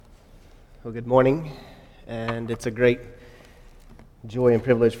Well, good morning, and it's a great joy and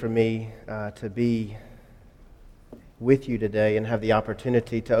privilege for me to be with you today and have the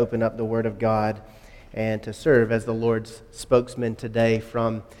opportunity to open up the Word of God and to serve as the Lord's spokesman today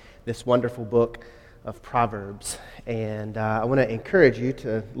from this wonderful book of Proverbs. And I want to encourage you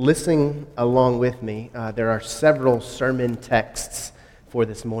to listen along with me. There are several sermon texts for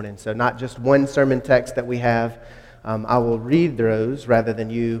this morning, so not just one sermon text that we have. I will read those rather than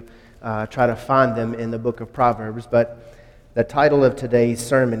you try to find them in the book of Proverbs, but the title of today's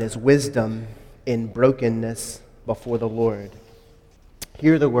sermon is Wisdom in Brokenness Before the Lord.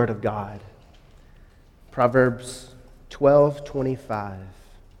 Hear the word of God. Proverbs 12:25.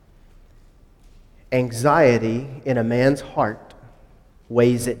 Anxiety in a man's heart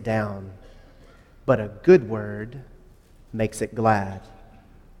weighs it down, but a good word makes it glad.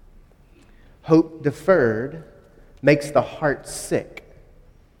 Hope deferred makes the heart sick,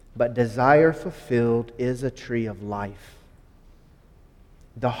 but desire fulfilled is a tree of life.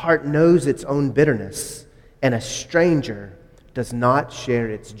 The heart knows its own bitterness, and a stranger does not share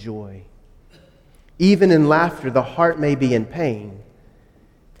its joy. Even in laughter, the heart may be in pain,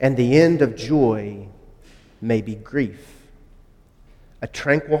 and the end of joy may be grief. A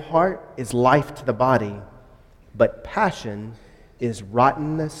tranquil heart is life to the body, but passion is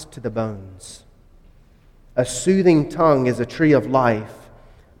rottenness to the bones. A soothing tongue is a tree of life,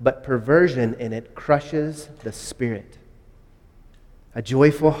 but perversion in it crushes the spirit. A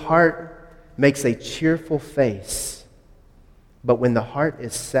joyful heart makes a cheerful face, but when the heart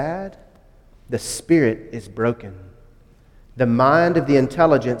is sad, the spirit is broken. The mind of the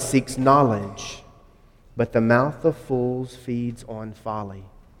intelligent seeks knowledge, but the mouth of fools feeds on folly.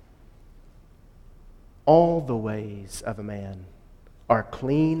 All the ways of a man are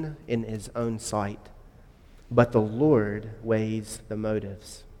clean in his own sight, but the Lord weighs the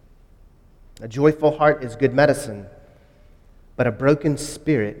motives. A joyful heart is good medicine, but a broken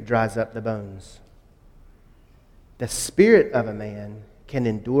spirit dries up the bones. The spirit of a man can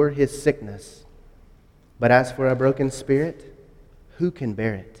endure his sickness, but as for a broken spirit, who can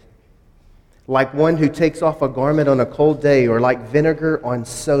bear it? Like one who takes off a garment on a cold day, or like vinegar on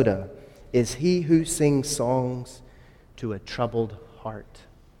soda, is he who sings songs to a troubled heart.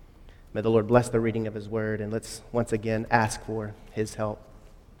 May the Lord bless the reading of His Word, and let's once again ask for His help.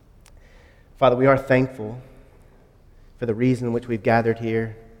 Father, we are thankful for the reason in which we've gathered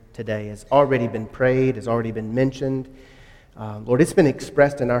here today. Has already been prayed, has already been mentioned. Lord, it's been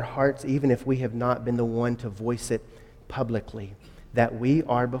expressed in our hearts, even if we have not been the one to voice it publicly, that we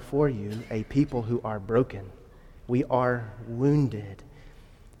are before you a people who are broken. We are wounded.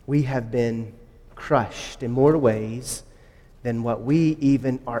 We have been crushed in more ways than what we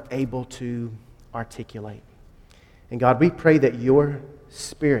even are able to articulate. And God, we pray that your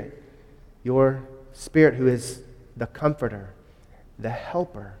Spirit who is the comforter, the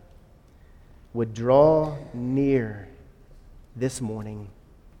helper, would draw near this morning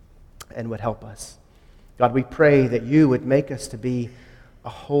and would help us. God, we pray that you would make us to be a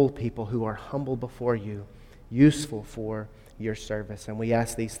whole people who are humble before you, useful for your service. And we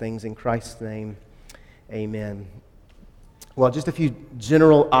ask these things in Christ's name. Amen. Well, just a few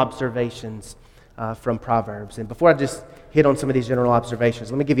general observations from Proverbs. And before I just hit on some of these general observations,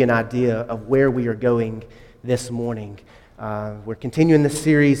 let me give you an idea of where we are going this morning. We're continuing this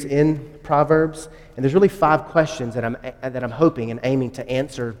series in Proverbs, and there's really 5 questions that I'm hoping and aiming to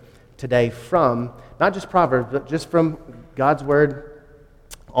answer today from not just Proverbs, but just from God's Word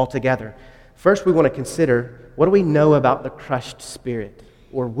altogether. First, we want to consider, what do we know about the crushed spirit,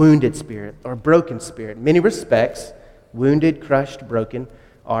 or wounded spirit, or broken spirit? In many respects, wounded, crushed, broken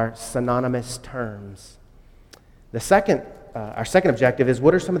are synonymous terms. Our second objective is,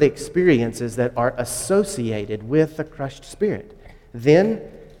 what are some of the experiences that are associated with the crushed spirit? Then,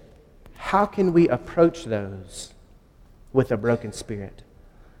 how can we approach those with a broken spirit?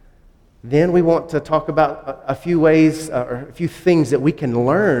 Then we want to talk about a few ways or a few things that we can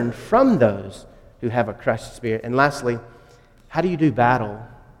learn from those who have a crushed spirit. And lastly, how do you do battle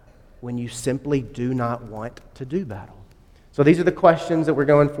when you simply do not want to do battle? So these are the questions that we're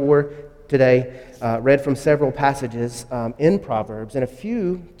going for today, read from several passages in Proverbs, and a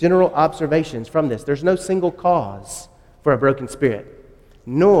few general observations from this. There's no single cause for a broken spirit,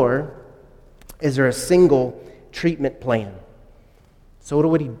 nor is there a single treatment plan. So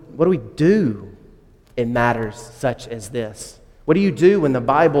what do we do in matters such as this? What do you do when the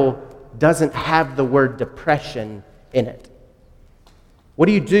Bible doesn't have the word depression in it? What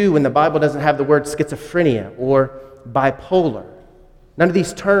do you do when the Bible doesn't have the word schizophrenia or bipolar? None of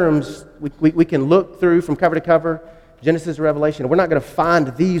these terms we can look through from cover to cover, Genesis to Revelation, we're not going to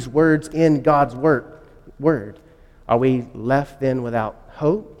find these words in God's word. Are we left then without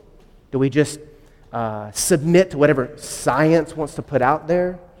hope? Do we just submit to whatever science wants to put out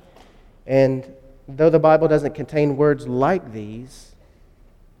there? And though the Bible doesn't contain words like these,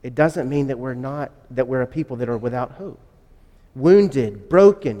 it doesn't mean that we're a people that are without hope. Wounded,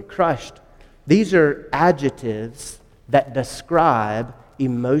 broken, crushed. These are adjectives that describe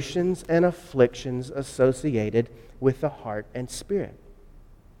emotions and afflictions associated with the heart and spirit.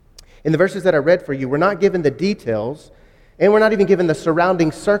 In the verses that I read for you, we're not given the details, and we're not even given the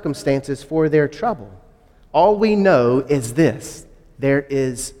surrounding circumstances for their trouble. All we know is this: there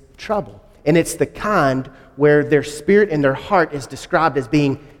is trouble. And it's the kind where their spirit and their heart is described as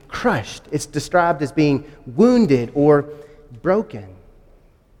being crushed. It's described as being wounded or broken.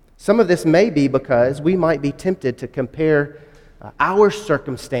 Some of this may be because we might be tempted to compare our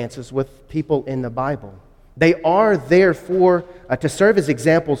circumstances with people in the Bible. They are there to serve as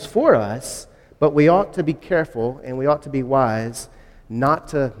examples for us, but we ought to be careful and we ought to be wise not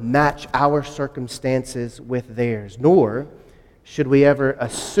to match our circumstances with theirs, nor should we ever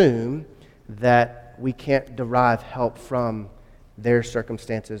assume that we can't derive help from their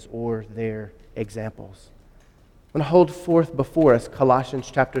circumstances or their examples. I'm going to hold forth before us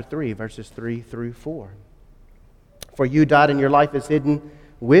Colossians chapter 3, verses 3 through 4. For you died and your life is hidden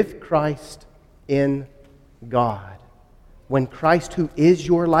with Christ in God. When Christ, who is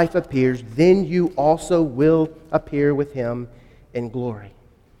your life, appears, then you also will appear with him in glory.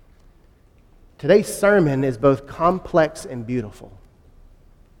 Today's sermon is both complex and beautiful.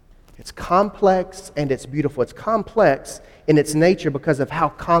 It's complex and it's beautiful. It's complex in its nature because of how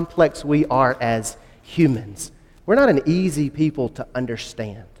complex we are as humans. We're not an easy people to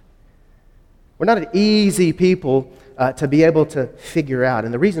understand. We're not an easy people to be able to figure out.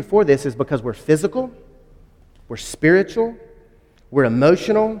 And the reason for this is because we're physical, we're spiritual, we're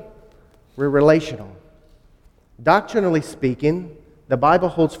emotional, we're relational. Doctrinally speaking, the Bible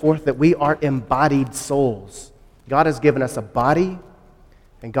holds forth that we are embodied souls. God has given us a body,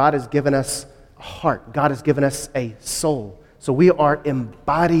 and God has given us a heart. God has given us a soul. So we are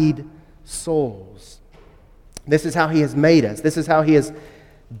embodied souls. This is how He has made us. This is how He has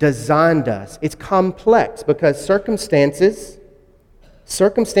designed us. It's complex because circumstances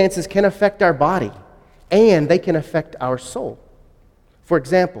can affect our body, and they can affect our soul. For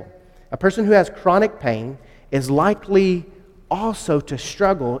example, a person who has chronic pain is likely also to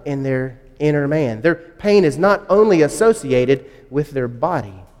struggle in their inner man. Their pain is not only associated with their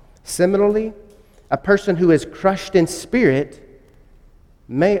body. Similarly, a person who is crushed in spirit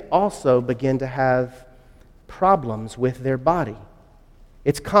may also begin to have problems with their body.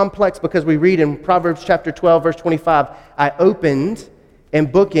 It's complex because we read in Proverbs chapter 12, verse 25, I opened and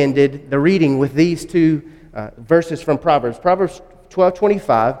bookended the reading with these two verses from Proverbs. Proverbs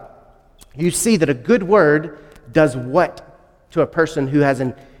 12:25, you see that a good word does what to a person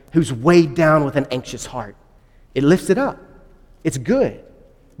who's weighed down with an anxious heart? It lifts it up. It's good.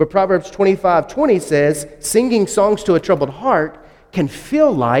 But Proverbs 25:20 says, singing songs to a troubled heart can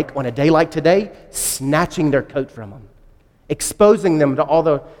feel like, on a day like today, snatching their coat from them, exposing them to all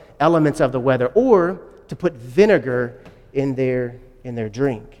the elements of the weather, or to put vinegar in their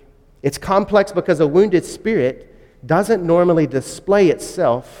drink. It's complex because a wounded spirit doesn't normally display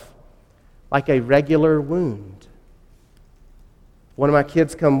itself like a regular wound. One of my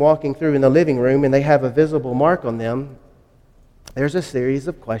kids come walking through in the living room and they have a visible mark on them. There's a series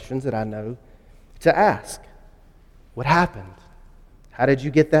of questions that I know to ask. What happened? How did you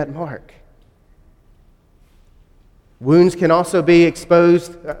get that mark? Wounds can also be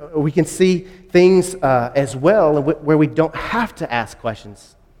exposed. We can see things as well where we don't have to ask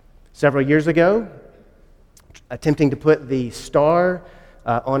questions. Several years ago, attempting to put the star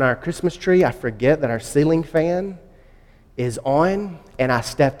on our Christmas tree, I forget that our ceiling fan is on, and I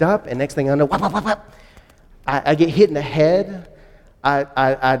stepped up, and next thing I know, whop, whop, whop, whop, I get hit in the head.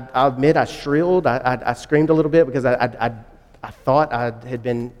 I'll admit I shrilled. I screamed a little bit because I thought I had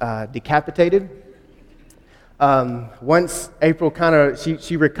been decapitated. Once April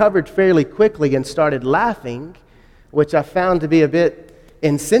she recovered fairly quickly and started laughing, which I found to be a bit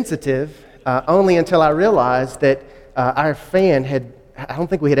insensitive, only until I realized that our fan I don't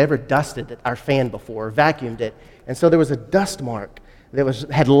think we had ever dusted our fan before, vacuumed it. And so there was a dust mark that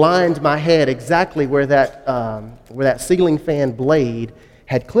had lined my head exactly where that ceiling fan blade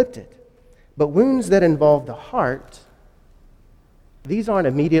had clipped it. But wounds that involve the heart, these aren't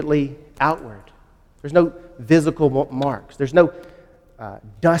immediately outward. There's no visible marks. There's no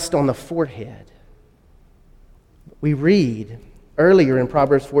dust on the forehead. We read earlier in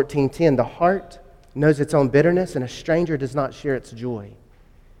Proverbs 14:10, the heart knows its own bitterness, and a stranger does not share its joy.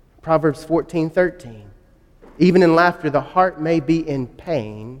 Proverbs 14:13. Even in laughter, the heart may be in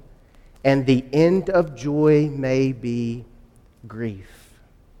pain, and the end of joy may be grief.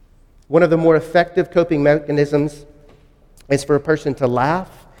 One of the more effective coping mechanisms is for a person to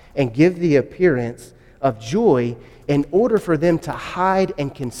laugh and give the appearance of joy in order for them to hide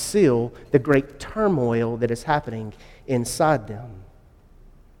and conceal the great turmoil that is happening inside them.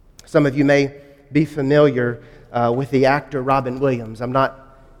 Some of you may be familiar with the actor Robin Williams. I'm not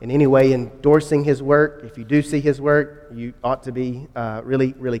in any way endorsing his work. If you do see his work, you ought to be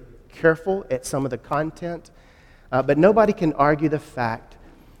really, really careful at some of the content. But nobody can argue the fact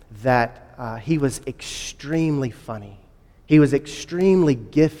that he was extremely funny. He was extremely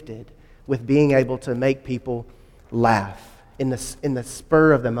gifted with being able to make people laugh in the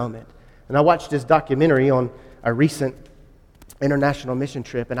spur of the moment. And I watched this documentary on a recent international mission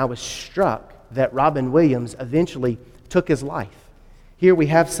trip, and I was struck that Robin Williams eventually took his life. Here we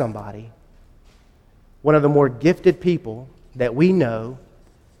have somebody, one of the more gifted people that we know,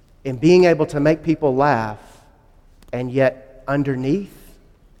 in being able to make people laugh, and yet underneath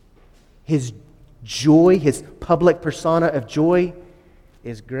his joy, his public persona of joy,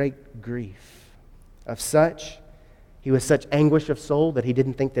 is great grief. Of such, he was such anguish of soul that he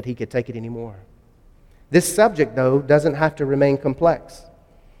didn't think that he could take it anymore. This subject, though, doesn't have to remain complex.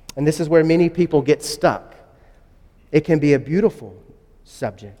 And this is where many people get stuck. It can be a beautiful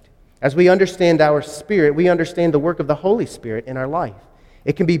subject. As we understand our spirit, we understand the work of the Holy Spirit in our life.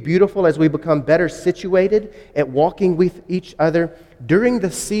 It can be beautiful as we become better situated at walking with each other during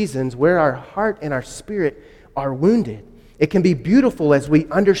the seasons where our heart and our spirit are wounded. It can be beautiful as we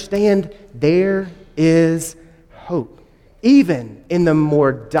understand there is hope. Even in the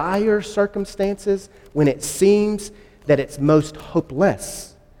more dire circumstances, when it seems that it's most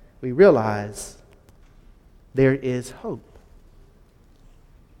hopeless, we realize there is hope.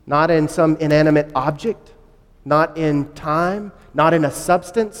 Not in some inanimate object, not in time, not in a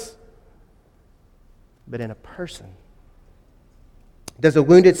substance, but in a person. Does a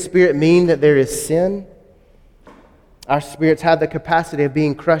wounded spirit mean that there is sin? Our spirits have the capacity of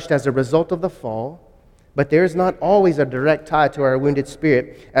being crushed as a result of the fall, but there is not always a direct tie to our wounded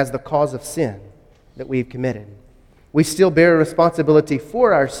spirit as the cause of sin that we've committed. We still bear a responsibility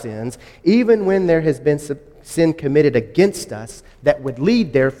for our sins, even when there has been sin committed against us that would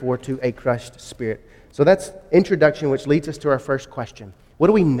lead, therefore, to a crushed spirit. So that's introduction, which leads us to our first question. What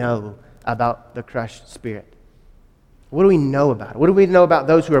do we know about the crushed spirit? What do we know about it? What do we know about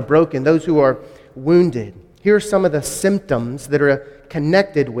those who are broken, those who are wounded? Here are some of the symptoms that are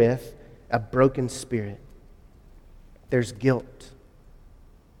connected with a broken spirit. There's guilt.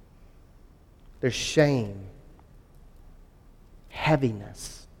 There's shame.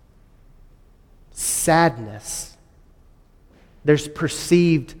 Heaviness. Sadness. There's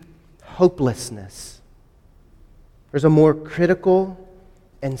perceived hopelessness. There's a more critical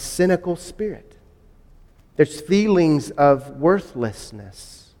and cynical spirit. There's feelings of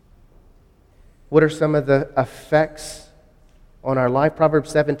worthlessness. What are some of the effects on our life?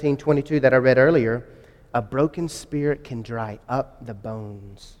 Proverbs 17:22 that I read earlier. A broken spirit can dry up the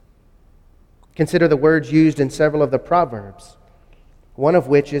bones. Consider the words used in several of the Proverbs, one of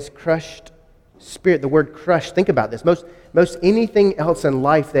which is crushed spirit. The word crushed, think about this. Most anything else in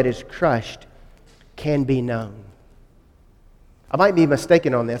life that is crushed can be known. I might be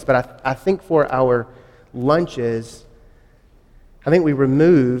mistaken on this, but I think for our lunches, I think we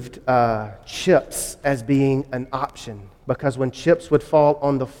removed chips as being an option, because when chips would fall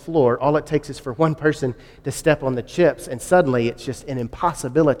on the floor, all it takes is for one person to step on the chips, and suddenly it's just an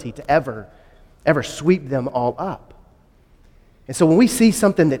impossibility to ever sweep them all up. And so when we see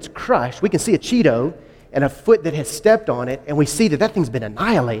something that's crushed, we can see a Cheeto and a foot that has stepped on it, and we see that thing's been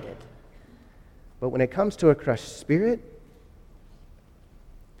annihilated. But when it comes to a crushed spirit,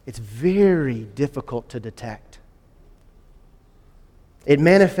 it's very difficult to detect. It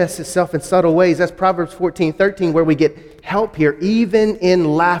manifests itself in subtle ways. That's Proverbs 14:13, where we get help here. Even in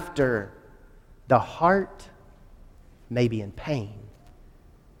laughter, the heart may be in pain,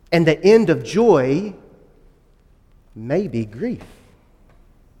 and the end of joy may be grief.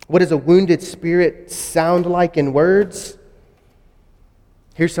 What does a wounded spirit sound like in words?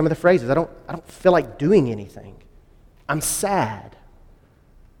 Here's some of the phrases. I don't feel like doing anything. I'm sad.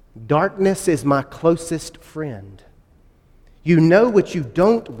 Darkness is my closest friend. You know what you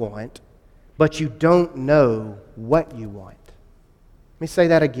don't want, but you don't know what you want. Let me say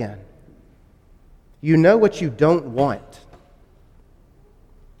that again. You know what you don't want,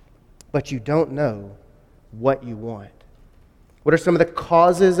 but you don't know what you want. What are some of the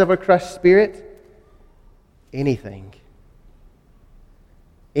causes of a crushed spirit? anything.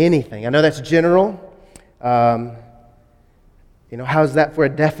 Anything. I know that's general. How's that for a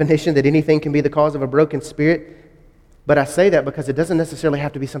definition that anything can be the cause of a broken spirit? But I say that because it doesn't necessarily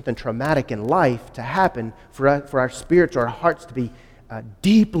have to be something traumatic in life to happen for our spirits or our hearts to be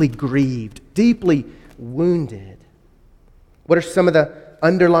deeply grieved, deeply wounded. What are some of the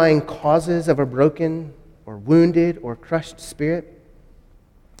underlying causes of a broken or wounded or crushed spirit?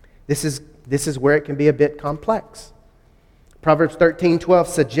 This is where it can be a bit complex. Proverbs 13:12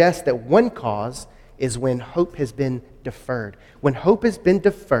 suggests that one cause is when hope has been deferred. When hope has been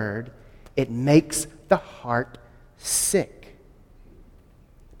deferred, it makes the heart sick.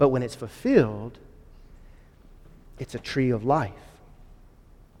 But when it's fulfilled, it's a tree of life.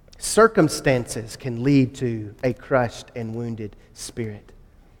 Circumstances can lead to a crushed and wounded spirit.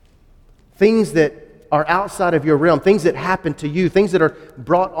 Things that are outside of your realm, things that happen to you, things that are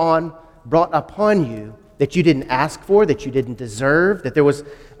brought upon you that you didn't ask for, that you didn't deserve, that there was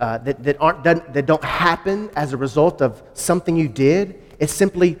that don't happen as a result of something you did. It's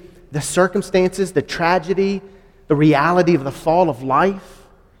simply the circumstances, the tragedy, the reality of the fall of life.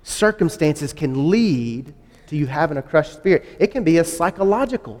 Circumstances can lead to you having a crushed spirit. It can be a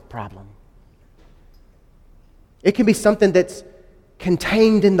psychological problem. It can be something that's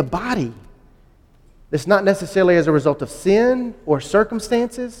contained in the body. That's not necessarily as a result of sin or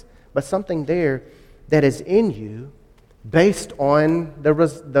circumstances, but something there that is in you based on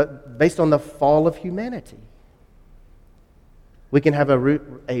the fall of humanity. We can have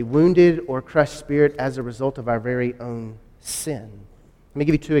a wounded or crushed spirit as a result of our very own sin. Let me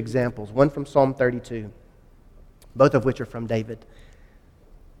give you two examples. One from Psalm 32, both of which are from David.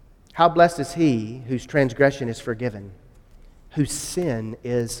 How blessed is he whose transgression is forgiven, whose sin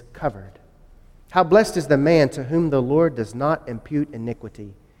is covered. How blessed is the man to whom the Lord does not impute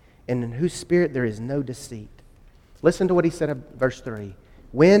iniquity, and in whose spirit there is no deceit. Listen to what he said in verse 3.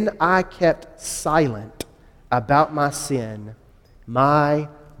 When I kept silent about my sin, my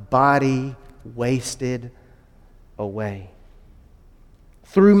body wasted away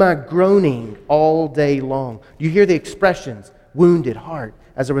through my groaning all day long. You hear the expressions, wounded heart,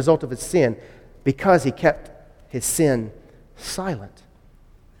 as a result of his sin, because he kept his sin silent.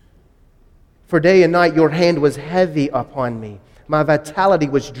 For day and night your hand was heavy upon me. My vitality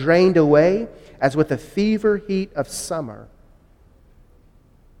was drained away as with the fever heat of summer.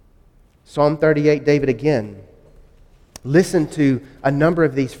 Psalm 38, David again. Listen to a number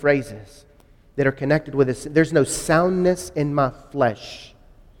of these phrases that are connected with this. There's no soundness in my flesh.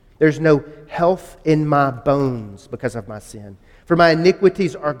 There's no health in my bones because of my sin. For my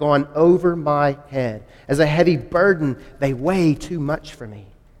iniquities are gone over my head. As a heavy burden, they weigh too much for me.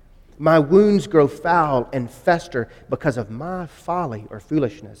 My wounds grow foul and fester because of my folly or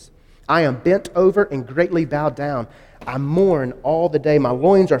foolishness. I am bent over and greatly bowed down. I mourn all the day. My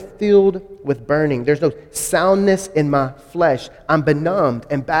loins are filled with burning. There's no soundness in my flesh. I'm benumbed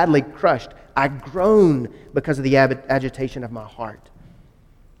and badly crushed. I groan because of the agitation of my heart.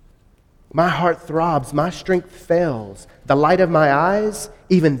 My heart throbs. My strength fails. The light of my eyes,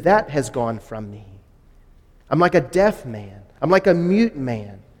 even that has gone from me. I'm like a deaf man. I'm like a mute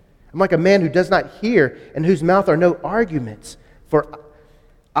man. I'm like a man who does not hear and whose mouth are no arguments. For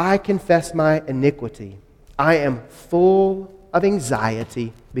I confess my iniquity. I am full of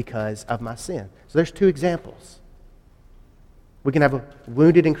anxiety because of my sin. So there's two examples. We can have a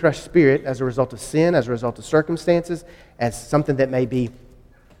wounded and crushed spirit as a result of sin, as a result of circumstances, as something that may be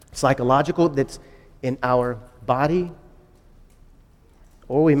psychological that's in our body.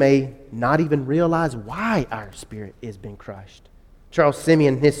 Or we may not even realize why our spirit is being crushed. Charles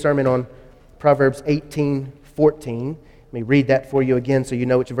Simeon, in his sermon on Proverbs 18:14, let me read that for you again so you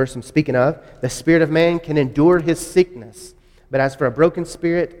know which verse I'm speaking of. The spirit of man can endure his sickness, but as for a broken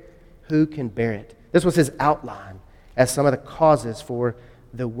spirit, who can bear it? This was his outline as some of the causes for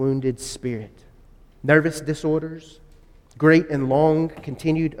the wounded spirit. Nervous disorders, great and long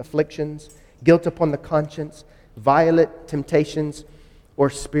continued afflictions, guilt upon the conscience, violent temptations, or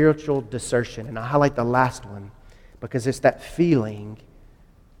spiritual desertion. And I highlight the last one because it's that feeling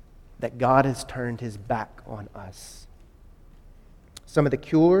that God has turned his back on us. Some of the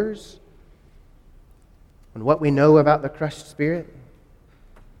cures on what we know about the crushed spirit.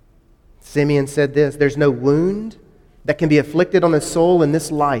 Simeon said this, there's no wound that can be afflicted on the soul in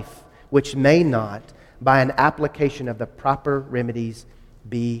this life which may not, by an application of the proper remedies,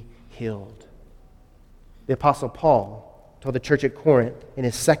 be healed. The Apostle Paul told the church at Corinth in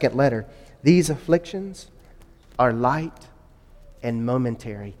his second letter, these afflictions are light and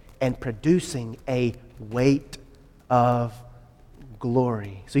momentary and producing a weight of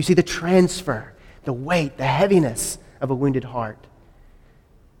glory. So you see the transfer the weight, the heaviness of a wounded heart.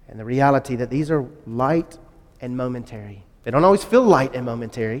 And the reality that these are light and momentary. They don't always feel light and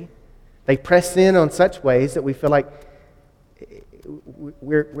momentary. They press in on such ways that we feel like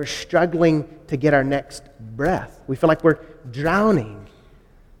we're struggling to get our next breath. We feel like we're drowning.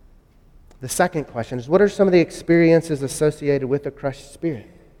 The second question is, what are some of the experiences associated with a crushed spirit?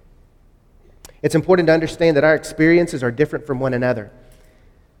 It's important to understand that our experiences are different from one another.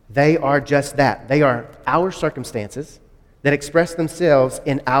 They are just that. They are our circumstances that express themselves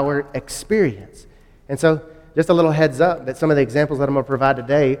in our experience. And so, just a little heads up that some of the examples that I'm going to provide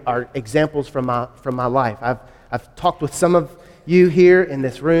today are examples from my life. I've talked with some of you here in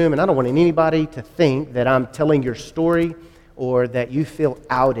this room, and I don't want anybody to think that I'm telling your story or that you feel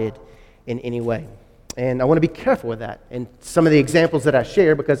outed in any way. And I want to be careful with that and some of the examples that I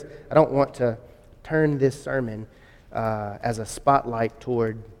share, because I don't want to turn this sermon as a spotlight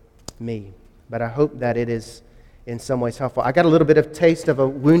toward me. But I hope that it is in some ways helpful. I got a little bit of taste of a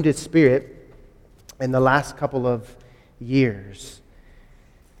wounded spirit in the last couple of years.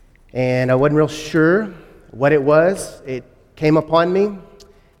 And I wasn't real sure what it was. It came upon me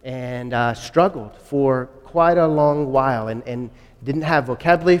and struggled for quite a long while and didn't have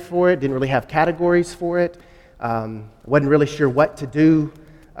vocabulary for it, didn't really have categories for it, wasn't really sure what to do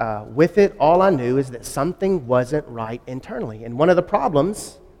with it. All I knew is that something wasn't right internally. And one of the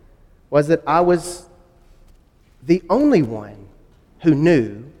problems was that I was the only one who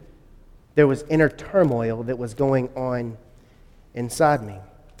knew there was inner turmoil that was going on inside me.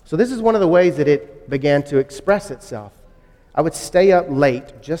 So this is one of the ways that it began to express itself. I would stay up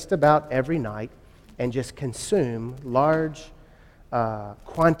late just about every night and just consume large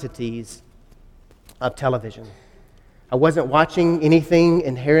quantities of television. I wasn't watching anything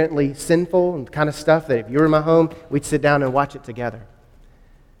inherently sinful and kind of stuff that if you were in my home, we'd sit down and watch it together.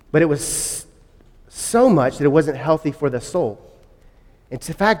 But it was so much that it wasn't healthy for the soul. In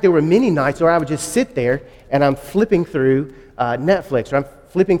fact, there were many nights where I would just sit there and I'm flipping through Netflix or I'm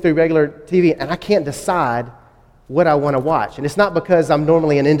flipping through regular TV and I can't decide what I want to watch. And it's not because I'm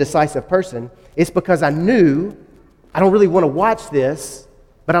normally an indecisive person. It's because I knew I don't really want to watch this,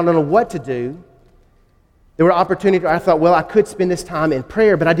 but I don't know what to do. There were opportunities where I thought, well, I could spend this time in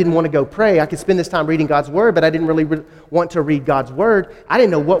prayer, but I didn't want to go pray. I could spend this time reading God's Word, but I didn't really want to read God's Word. I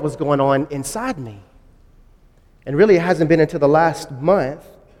didn't know what was going on inside me. And really, it hasn't been until the last month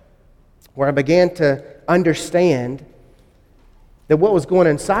where I began to understand that what was going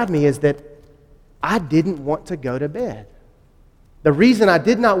on inside me is that I didn't want to go to bed. The reason I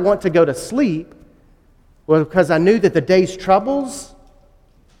did not want to go to sleep was because I knew that the day's troubles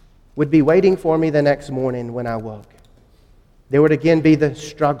would be waiting for me the next morning when I woke. There would again be the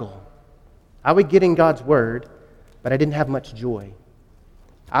struggle. I would get in God's Word, but I didn't have much joy.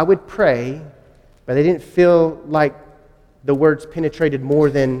 I would pray, but I didn't feel like the words penetrated more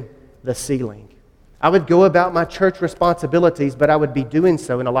than the ceiling. I would go about my church responsibilities, but I would be doing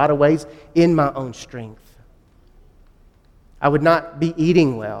so in a lot of ways in my own strength. I would not be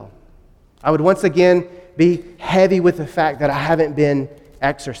eating well. I would once again be heavy with the fact that I haven't been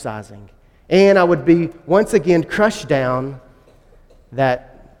exercising. And I would be once again crushed down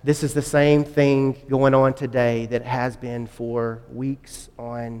that this is the same thing going on today that has been for weeks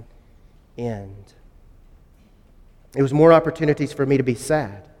on end. It was more opportunities for me to be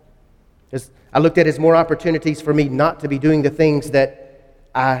sad. I looked at it as more opportunities for me not to be doing the things that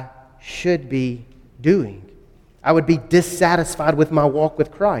I should be doing. I would be dissatisfied with my walk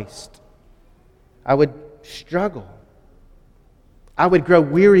with Christ. I would struggle. I would grow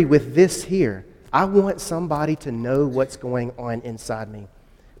weary with this here. I want somebody to know what's going on inside me,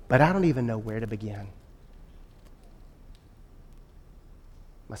 but I don't even know where to begin.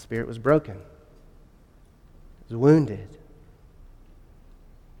 My spirit was broken. It was wounded.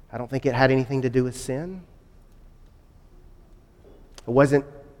 I don't think it had anything to do with sin. It wasn't.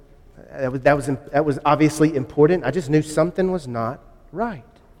 That was obviously important. I just knew something was not right.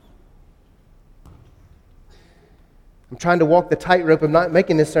 I'm trying to walk the tightrope of not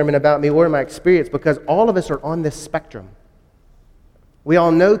making this sermon about me or my experience, because all of us are on this spectrum. We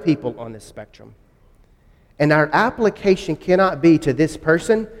all know people on this spectrum. And our application cannot be to this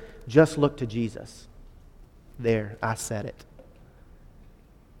person, just look to Jesus. There, I said it.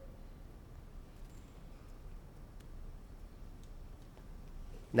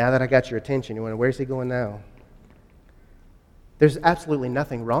 Now that I got your attention, you wonder, where's he going now? There's absolutely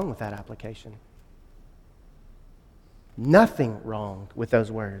nothing wrong with that application. Nothing wrong with those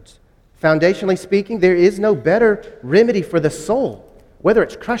words. Foundationally speaking, there is no better remedy for the soul, whether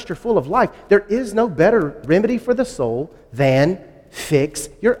it's crushed or full of life. There is no better remedy for the soul than fix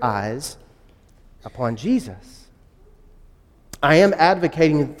your eyes upon Jesus. I am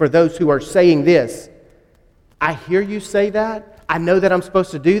advocating for those who are saying this. I hear you say that. I know that I'm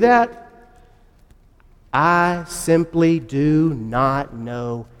supposed to do that. I simply do not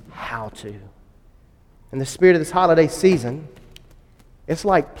know how to. In the spirit of this holiday season, it's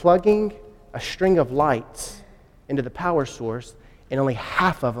like plugging a string of lights into the power source and only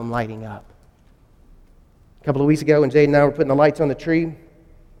half of them lighting up. A couple of weeks ago when Jade and I were putting the lights on the tree,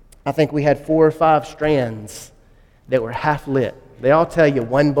 I think we had 4 or 5 strands that were half lit. They all tell you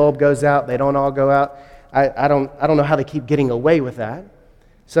one bulb goes out, they don't all go out. I don't know how they keep getting away with that.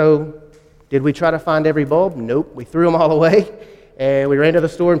 So did we try to find every bulb? Nope. We threw them all away, and we ran to the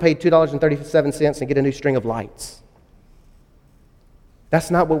store and paid $2.37 and get a new string of lights.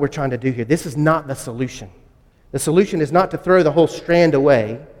 That's not what we're trying to do here. This is not the solution. The solution is not to throw the whole strand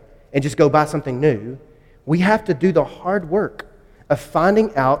away and just go buy something new. We have to do the hard work of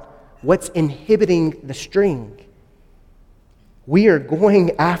finding out what's inhibiting the string. We are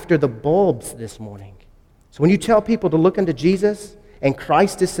going after the bulbs this morning. So when you tell people to look unto Jesus and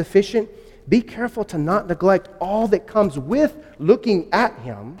Christ is sufficient, be careful to not neglect all that comes with looking at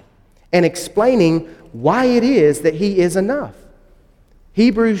Him and explaining why it is that He is enough.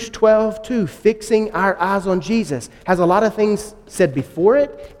 Hebrews 12:2, fixing our eyes on Jesus, has a lot of things said before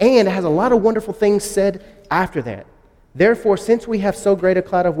it, and it has a lot of wonderful things said after that. Therefore, since we have so great a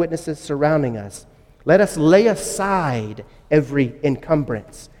cloud of witnesses surrounding us, let us lay aside every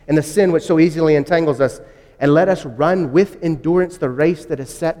encumbrance and the sin which so easily entangles us, and let us run with endurance the race that is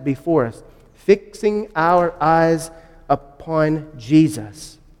set before us, fixing our eyes upon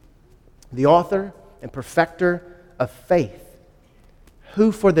Jesus, the author and perfecter of faith,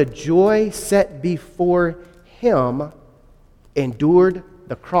 who for the joy set before Him endured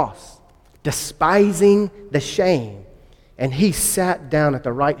the cross, despising the shame, and He sat down at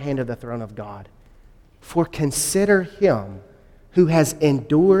the right hand of the throne of God. For consider Him who has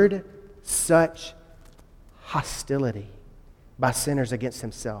endured such hostility by sinners against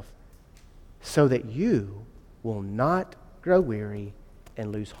Himself, so that you will not grow weary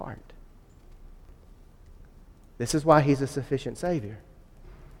and lose heart. This is why He's a sufficient Savior.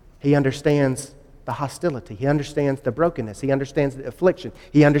 He understands the hostility. He understands the brokenness. He understands the affliction.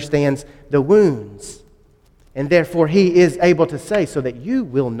 He understands the wounds. And therefore He is able to say, so that you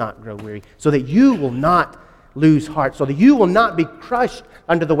will not grow weary, so that you will not lose heart, so that you will not be crushed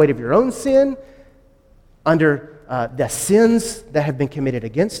under the weight of your own sin, under the sins that have been committed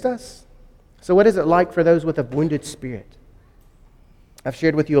against us. So what is it like for those with a wounded spirit? I've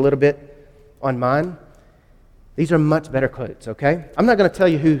shared with you a little bit on mine. These are much better quotes, okay? I'm not going to tell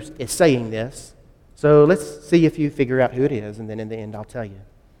you who is saying this, so let's see if you figure out who it is, and then in the end I'll tell you.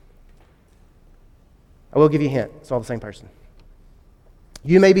 I will give you a hint. It's all the same person.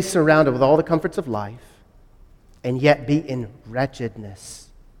 You may be surrounded with all the comforts of life and yet be in wretchedness.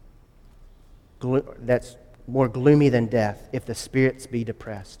 That's more gloomy than death if the spirits be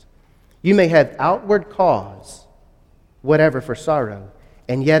depressed. You may have outward cause, whatever, for sorrow,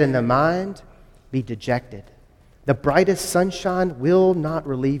 and yet in the mind be dejected. The brightest sunshine will not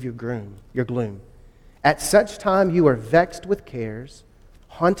relieve your gloom. At such time you are vexed with cares,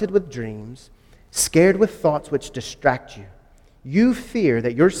 haunted with dreams, scared with thoughts which distract you. You fear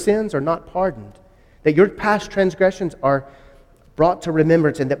that your sins are not pardoned, that your past transgressions are brought to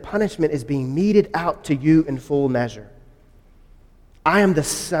remembrance, and that punishment is being meted out to you in full measure. I am the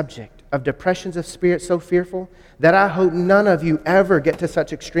subject of depressions of spirit so fearful that I hope none of you ever get to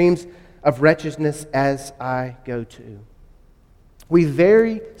such extremes of wretchedness as I go to. We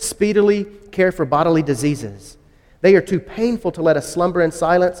very speedily care for bodily diseases. They are too painful to let us slumber in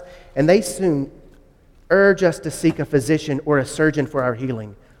silence, and they soon urge us to seek a physician or a surgeon for our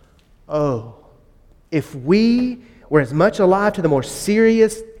healing. Oh, if we were as much alive to the more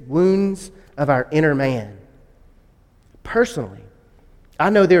serious wounds of our inner man. Personally, I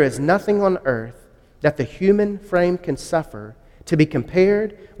know there is nothing on earth that the human frame can suffer to be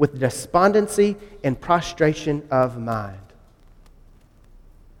compared with despondency and prostration of mind.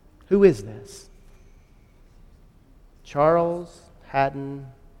 Who is this? Charles Haddon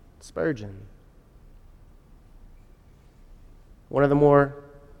Spurgeon. One of the more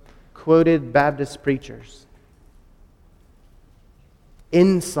quoted Baptist preachers.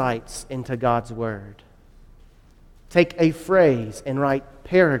 Insights into God's Word. Take a phrase and write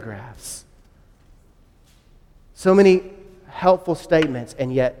paragraphs. So many helpful statements,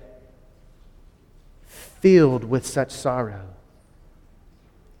 and yet filled with such sorrow.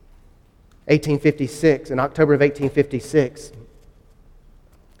 1856, in October of 1856,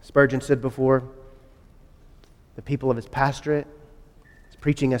 Spurgeon stood before the people of his pastorate,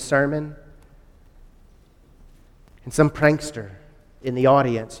 preaching a sermon, And some prankster in the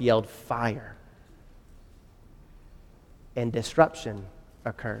audience yelled fire. And disruption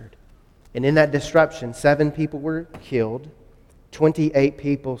occurred. And in that disruption, 7 people were killed, 28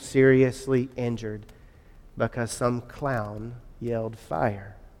 people seriously injured because some clown yelled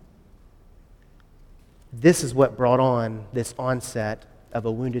fire. This is what brought on this onset of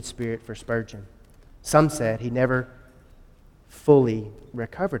a wounded spirit for Spurgeon. Some said he never fully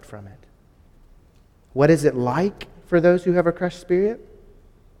recovered from it. What is it like for those who have a crushed spirit?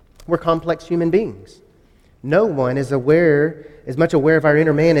 We're complex human beings. No one is as much aware of our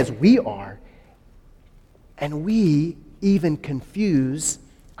inner man as we are. And we even confuse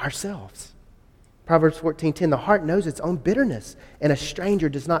ourselves. Proverbs 14:10, the heart knows its own bitterness, and a stranger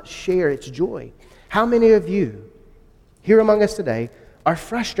does not share its joy. How many of you here among us today are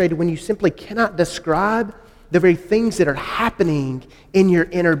frustrated when you simply cannot describe the very things that are happening in your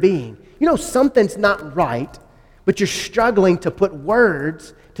inner being? You know something's not right, but you're struggling to put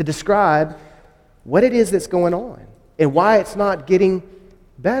words to describe what it is that's going on and why it's not getting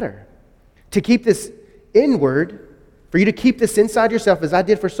better. To keep this inward, for you to keep this inside yourself, as I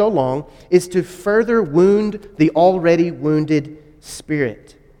did for so long, is to further wound the already wounded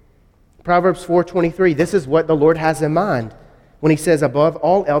spirit. Proverbs 4:23, this is what the Lord has in mind when he says, above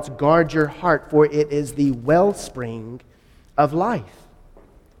all else, guard your heart, for it is the wellspring of life.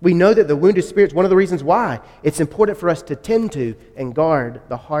 We know that the wounded spirit is one of the reasons why it's important for us to tend to and guard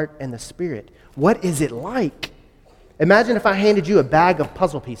the heart and the spirit. What is it like? Imagine if I handed you a bag of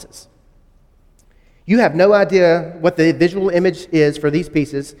puzzle pieces. You have no idea what the visual image is for these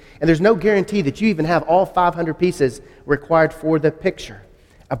pieces, and there's no guarantee that you even have all 500 pieces required for the picture.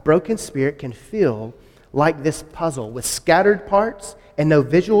 A broken spirit can feel like this puzzle with scattered parts and no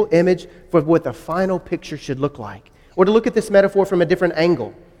visual image for what the final picture should look like. Or to look at this metaphor from a different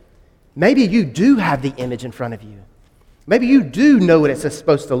angle. Maybe you do have the image in front of you. Maybe you do know what it's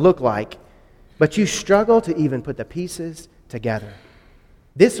supposed to look like, but you struggle to even put the pieces together.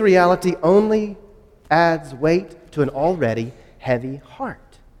 This reality only adds weight to an already heavy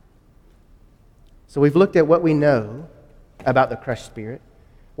heart. So we've looked at what we know about the crushed spirit.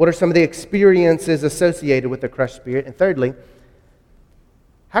 What are some of the experiences associated with the crushed spirit? And thirdly,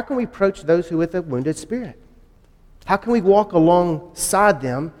 how can we approach those who with a wounded spirit? How can we walk alongside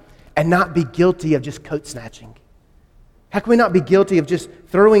them and not be guilty of just coat snatching? How can we not be guilty of just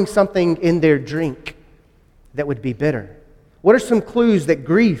throwing something in their drink that would be bitter? What are some clues that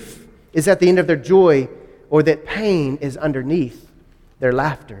grief is at the end of their joy, or that pain is underneath their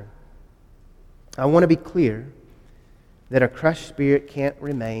laughter? I want to be clear that a crushed spirit can't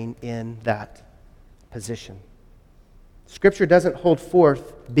remain in that position. Scripture doesn't hold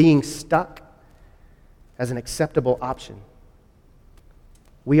forth being stuck as an acceptable option.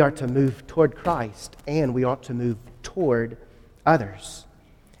 We are to move toward Christ, and we ought to move toward others.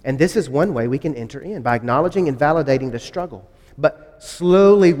 And this is one way we can enter in, by acknowledging and validating the struggle, but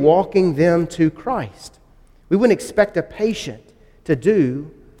slowly walking them to Christ. We wouldn't expect a patient to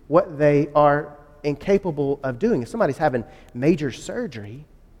do what they are incapable of doing. If somebody's having major surgery,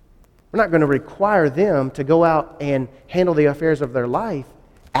 we're not going to require them to go out and handle the affairs of their life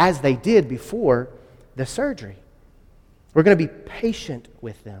as they did before the surgery. We're going to be patient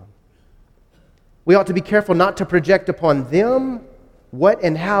with them. We ought to be careful not to project upon them what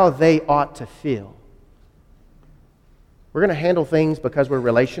and how they ought to feel. We're going to handle things because we're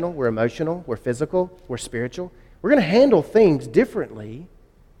relational, we're emotional, we're physical, we're spiritual. We're going to handle things differently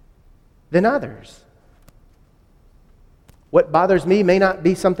than others. What bothers me may not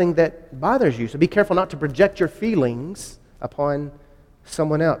be something that bothers you, so be careful not to project your feelings upon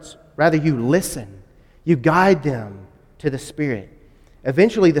someone else. Rather, you listen. You guide them to the Spirit.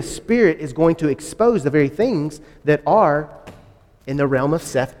 Eventually, the Spirit is going to expose the very things that are in the realm of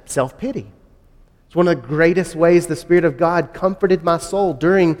self-pity. It's one of the greatest ways the Spirit of God comforted my soul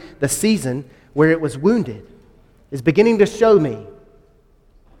during the season where it was wounded. Is beginning to show me,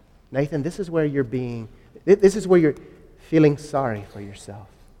 Nathan, this is where you're feeling sorry for yourself.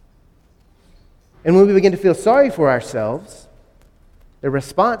 And when we begin to feel sorry for ourselves, the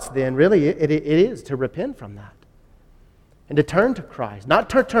response then really it is to repent from that and to turn to Christ. Not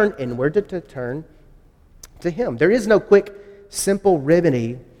to turn inward, to turn to Him. There is no quick, simple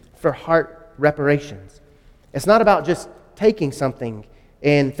remedy for heart reparations. It's not about just taking something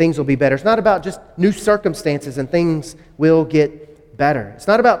and things will be better. It's not about just new circumstances and things will get better. It's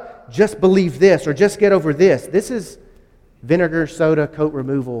not about just believe this or just get over this. This is vinegar, soda, coat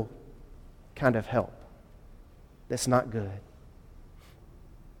removal kind of help. That's not good.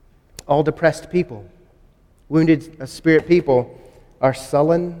 All depressed people, wounded spirit people, are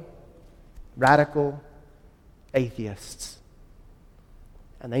sullen, radical, atheists.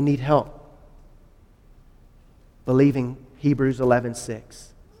 And they need help believing Hebrews 11:6.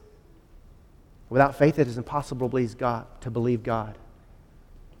 Without faith, it is impossible to believe God.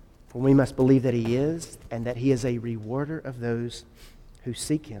 For we must believe that He is, and that He is a rewarder of those who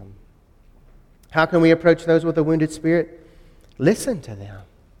seek Him. How can we approach those with a wounded spirit? Listen to them.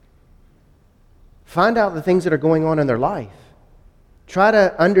 Find out the things that are going on in their life. Try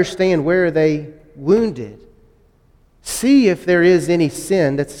to understand where they wounded. See if there is any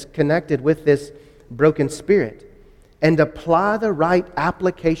sin that's connected with this broken spirit, and apply the right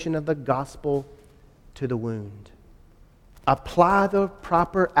application of the gospel to the wound. Apply the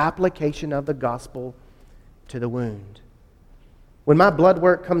proper application of the gospel to the wound. When my blood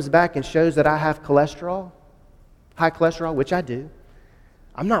work comes back and shows that I have cholesterol, high cholesterol, which I do,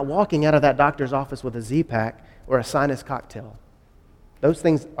 I'm not walking out of that doctor's office with a Z-Pack or a sinus cocktail. Those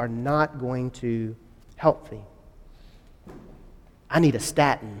things are not going to help me. I need a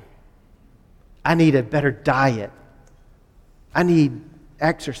statin. I need a better diet. I need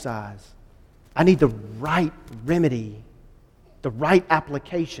exercise. I need the right remedy, the right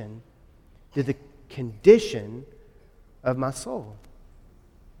application to the condition of my soul.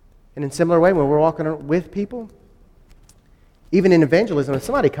 And in a similar way, when we're walking with people, even in evangelism, if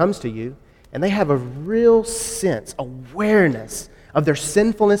somebody comes to you and they have a real sense, awareness of their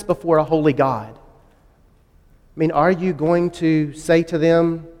sinfulness before a holy God, I mean, are you going to say to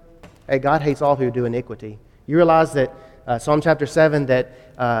them, hey, God hates all who do iniquity? You realize that Psalm chapter 7,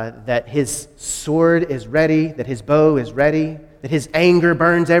 that His sword is ready, that His bow is ready, that His anger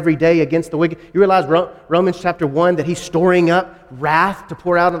burns every day against the wicked. You realize Romans chapter 1, that He's storing up wrath to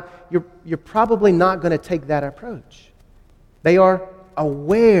pour out. You're probably not going to take that approach. They are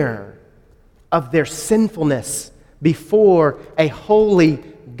aware of their sinfulness before a holy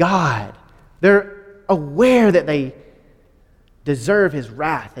God. They're aware that they deserve His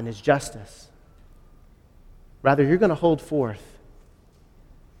wrath and His justice. Rather, you're going to hold forth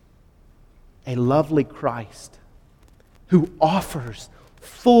a lovely Christ who offers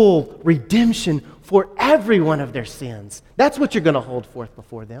full redemption for every one of their sins. That's what you're going to hold forth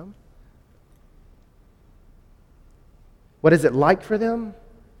before them. What is it like for them?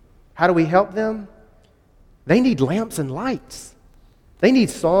 How do we help them? They need lamps and lights. They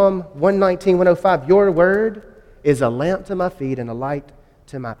need Psalm 119, 105. Your word is a lamp to my feet and a light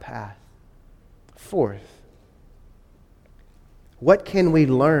to my path. Fourth, what can we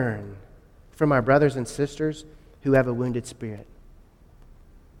learn from our brothers and sisters who have a wounded spirit?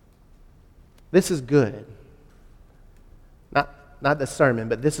 This is good. Not the sermon,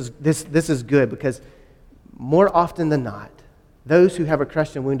 but this is good, because more often than not, those who have a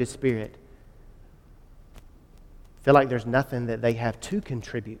crushed and wounded spirit feel like there's nothing that they have to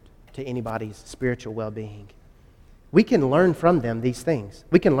contribute to anybody's spiritual well-being. We can learn from them these things.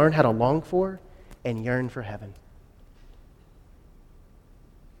 We can learn how to long for and yearn for heaven.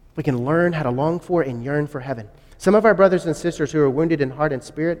 We can learn how to long for and yearn for heaven. Some of our brothers and sisters who are wounded in heart and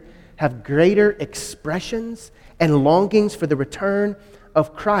spirit have greater expressions and longings for the return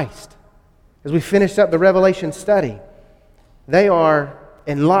of Christ. As we finish up the Revelation study, they are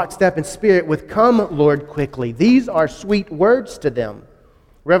in lockstep in spirit with "Come, Lord, quickly." These are sweet words to them.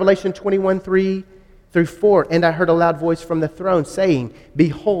 Revelation 21, 3 through 4. And I heard a loud voice from the throne saying,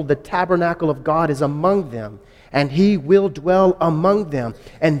 "Behold, the tabernacle of God is among them, and He will dwell among them,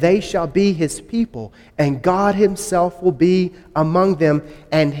 and they shall be His people, and God Himself will be among them,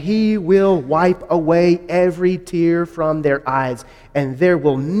 and He will wipe away every tear from their eyes, and there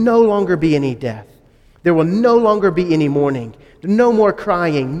will no longer be any death. There will no longer be any mourning, no more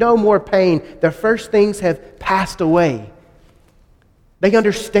crying, no more pain. The first things have passed away." They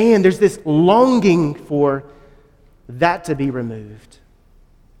understand there's this longing for that to be removed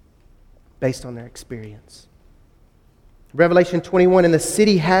based on their experience. Revelation 21, "And the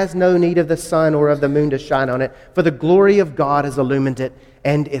city has no need of the sun or of the moon to shine on it, for the glory of God has illumined it,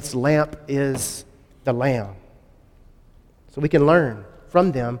 and its lamp is the Lamb." So we can learn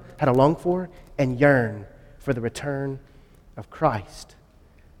from them how to long for and yearn for the return of Christ.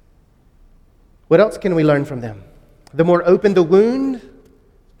 What else can we learn from them? The more open the wound,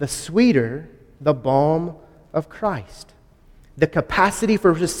 the sweeter the balm of Christ. The capacity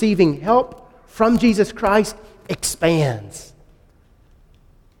for receiving help from Jesus Christ expands.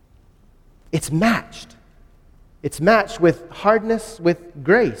 It's matched. It's matched with hardness, with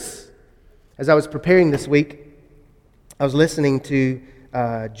grace. As I was preparing this week, I was listening to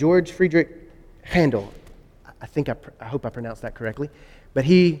George Friedrich Handel. I hope I pronounced that correctly. But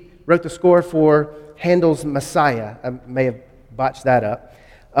he wrote the score for Handel's Messiah. I may have botched that up.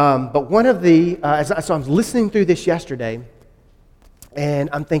 But one of the, so I was listening through this yesterday, and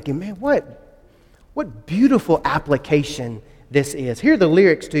I'm thinking, man, what beautiful application this is. Here are the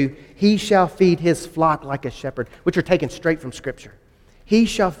lyrics to "He shall feed his flock like a shepherd," which are taken straight from Scripture. "He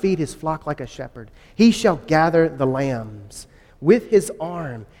shall feed his flock like a shepherd. He shall gather the lambs with his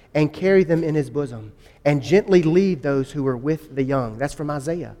arm and carry them in his bosom, and gently lead those who are with the young." That's from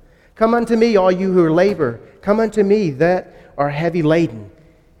Isaiah. "Come unto me, all you who labor. Come unto me that are heavy laden,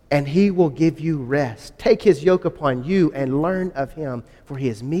 and he will give you rest. Take his yoke upon you and learn of him, for he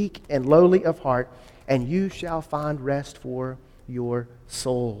is meek and lowly of heart, and you shall find rest for your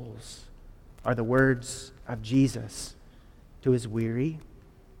souls," are the words of Jesus to his weary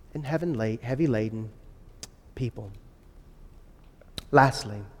and heavy laden people.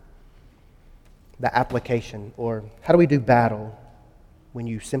 Lastly, the application, or how do we do battle when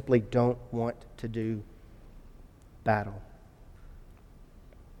you simply don't want to do battle?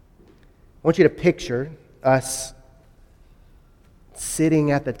 I want you to picture us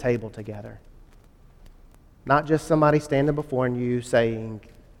sitting at the table together. Not just somebody standing before you saying,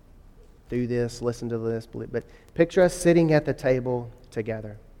 "Do this, listen to this," but picture us sitting at the table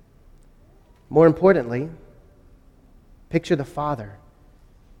together. More importantly, picture the Father,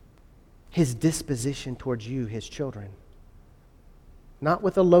 his disposition towards you, his children. Not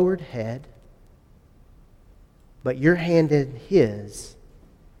with a lowered head, but your hand in his,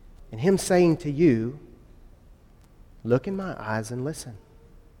 and him saying to you, "Look in my eyes and listen."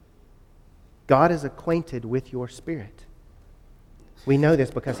 God is acquainted with your spirit. We know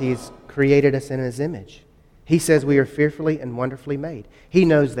this because he's created us in his image. He says we are fearfully and wonderfully made. He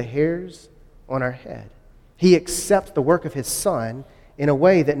knows the hairs on our head. He accepts the work of his Son in a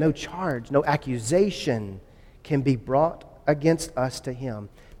way that no charge, no accusation can be brought against us to him,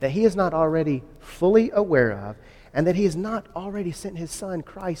 that he is not already fully aware of, and that he has not already sent his Son,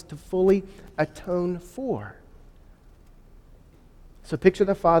 Christ, to fully atone for. So picture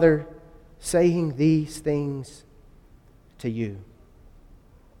the Father saying these things to you.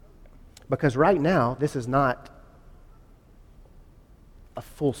 Because right now, this is not a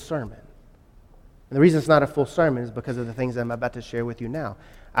full sermon. And the reason it's not a full sermon is because of the things I'm about to share with you now.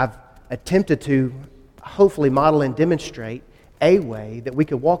 I've attempted to hopefully model and demonstrate a way that we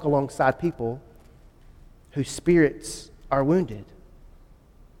could walk alongside people whose spirits are wounded.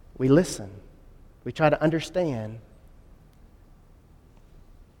 We listen. We try to understand.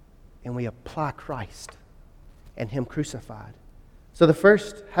 And we apply Christ and him crucified. So the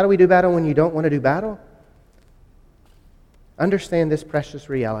first, how do we do battle when you don't want to do battle? Understand this precious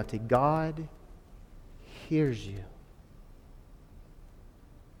reality. God hears you.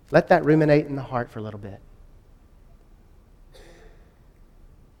 Let that ruminate in the heart for a little bit.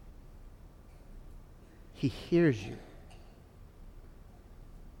 He hears you.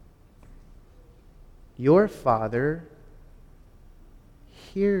 Your Father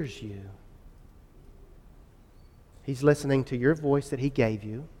hears you. He's listening to your voice that he gave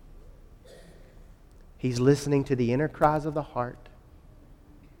you. He's listening to the inner cries of the heart.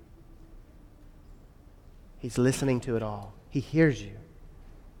 He's listening to it all. He hears you.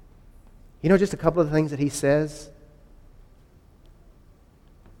 You know, just a couple of the things that he says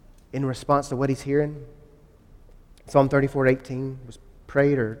in response to what he's hearing. Psalm 34:18 was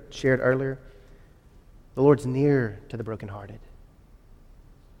prayed or shared earlier. The Lord's near to the brokenhearted.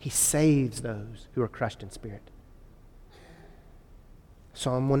 He saves those who are crushed in spirit.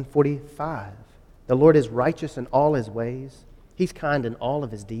 Psalm 145. The Lord is righteous in all his ways. He's kind in all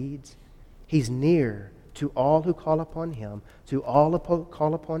of his deeds. He's near to all who call upon him, to all who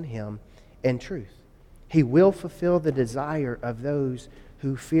call upon him in truth. He will fulfill the desire of those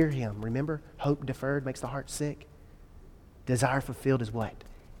who fear him. Remember, hope deferred makes the heart sick. Desire fulfilled is what?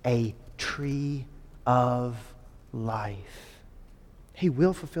 A tree of life. He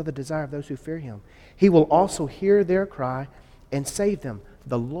will fulfill the desire of those who fear him. He will also hear their cry and save them.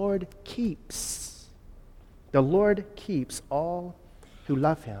 The Lord keeps all who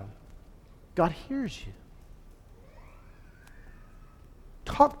love him. God hears you.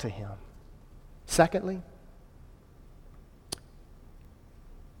 Talk to him. Secondly,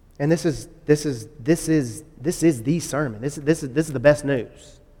 and this is the sermon. This is the best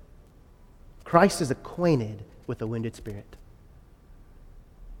news. Christ is acquainted with the wounded spirit.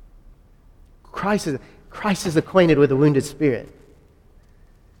 Christ is acquainted with the wounded spirit.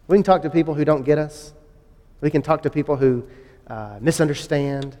 We can talk to people who don't get us. We can talk to people who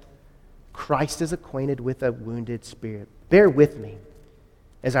misunderstand. Christ is acquainted with a wounded spirit. Bear with me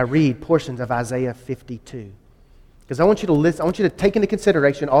as I read portions of Isaiah 52. Because I want you to listen, I want you to take into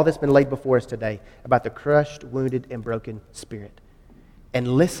consideration all that's been laid before us today about the crushed, wounded, and broken spirit.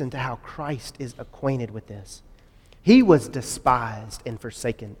 and listen to how Christ is acquainted with this. He was despised and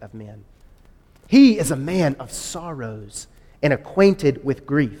forsaken of men. He is a man of sorrows and acquainted with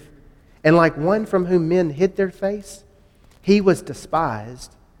grief. And like one from whom men hid their face, he was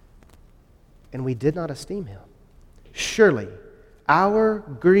despised, and we did not esteem him. Surely our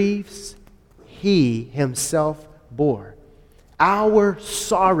griefs he himself bore. Our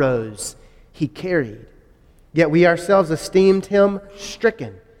sorrows he carried. Yet we ourselves esteemed him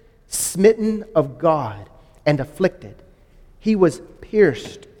stricken, smitten of God, and afflicted. He was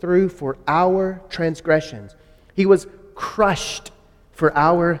pierced through for our transgressions. He was crushed for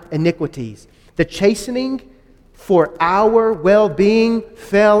our iniquities. The chastening for our well-being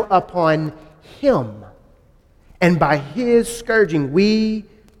fell upon him. And by his scourging we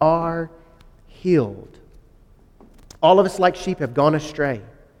are healed. All of us like sheep have gone astray.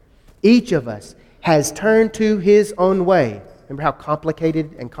 Each of us has turned to his own way. Remember how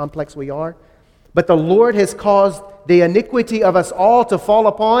complicated and complex we are? But the Lord has caused the iniquity of us all to fall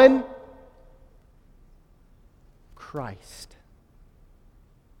upon Christ.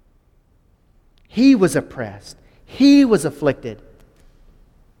 He was oppressed. He was afflicted.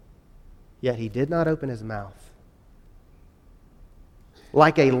 Yet he did not open his mouth.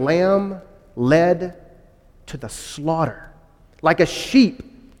 Like a lamb led to the slaughter, like a sheep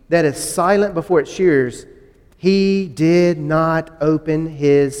that is silent before its shearers, he did not open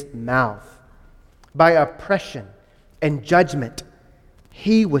his mouth. By oppression and judgment,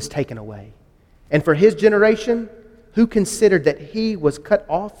 he was taken away. And for his generation, who considered that he was cut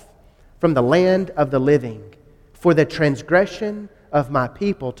off from the land of the living, for the transgression of my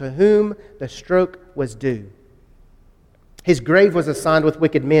people, to whom the stroke was due. His grave was assigned with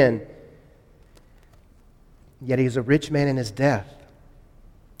wicked men, yet he was a rich man in his death.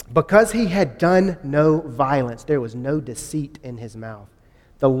 Because he had done no violence, there was no deceit in his mouth.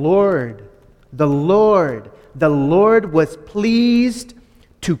 The Lord was pleased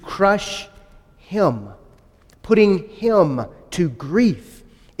to crush him, putting him to grief,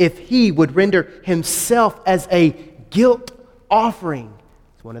 if he would render himself as a guilt offering.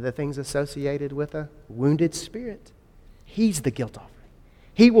 It's one of the things associated with a wounded spirit. He's the guilt offering.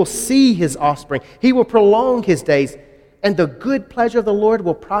 He will see his offspring. He will prolong his days. And the good pleasure of the Lord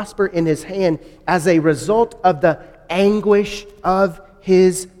will prosper in his hand as a result of the anguish of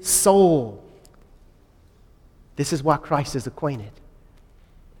his soul. This is why Christ is acquainted.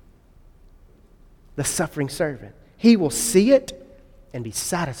 The suffering servant. He will see it and be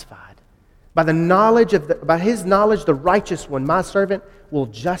satisfied. By his knowledge, the righteous one, my servant, will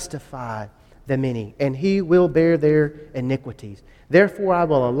justify the many, and he will bear their iniquities. Therefore I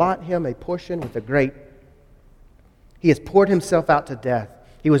will allot him a portion with the great. He has poured himself out to death.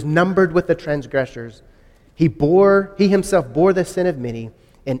 He was numbered with the transgressors. He himself bore the sin of many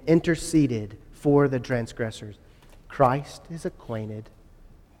and interceded for the transgressors. Christ is acquainted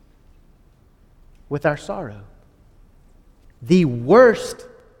with our sorrow. The worst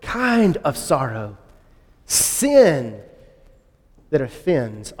kind of sorrow. Sin that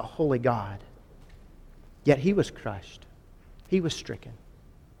offends a holy God. Yet he was crushed. He was stricken.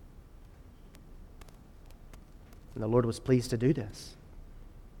 And the Lord was pleased to do this.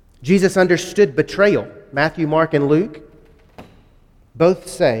 Jesus understood betrayal. Matthew, Mark, and Luke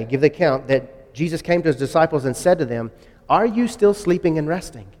both give the account that Jesus came to his disciples and said to them, "Are you still sleeping and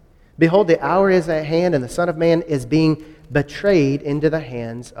resting? Behold, the hour is at hand, and the Son of Man is being betrayed into the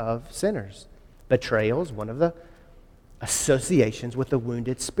hands of sinners." Betrayal is one of the associations with the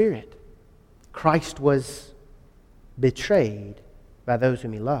wounded spirit. Christ was betrayed by those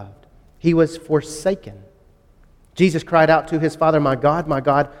whom he loved. He was forsaken. Jesus cried out to his Father, my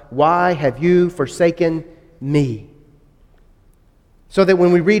God, why have you forsaken me?" So that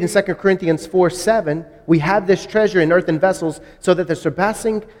when we read in 2 Corinthians 4:7, we have this treasure in earthen vessels, so that the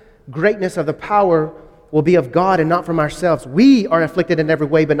surpassing greatness of the power will be of God and not from ourselves. We are afflicted in every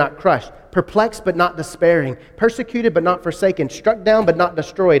way but not crushed, perplexed but not despairing, persecuted but not forsaken, struck down but not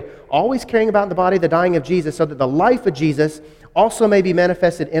destroyed, always carrying about in the body the dying of Jesus, so that the life of Jesus also may be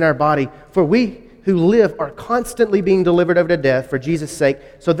manifested in our body. For we who live are constantly being delivered over to death for Jesus' sake,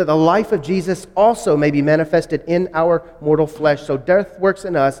 so that the life of Jesus also may be manifested in our mortal flesh. So death works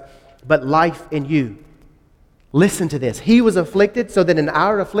in us, but life in you. Listen to this. He was afflicted so that in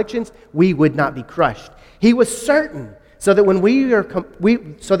our afflictions we would not be crushed. He was certain so that when we are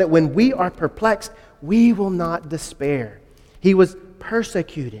perplexed, we will not despair. He was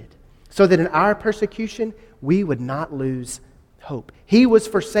persecuted so that in our persecution we would not lose hope. He was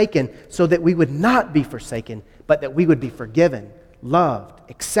forsaken so that we would not be forsaken, but that we would be forgiven, loved,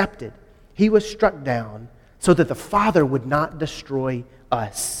 accepted. He was struck down so that the Father would not destroy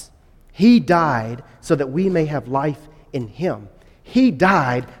us. He died so that we may have life in him. He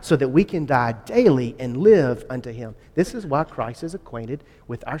died so that we can die daily and live unto him. This is why Christ is acquainted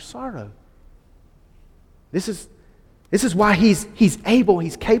with our sorrow. This is why he's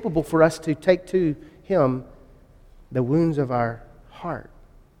capable for us to take to him the wounds of our heart.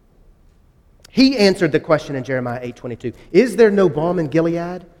 He answered the question in Jeremiah 8:22. Is there no balm in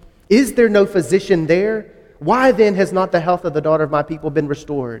Gilead? Is there no physician there? Why then has not the health of the daughter of my people been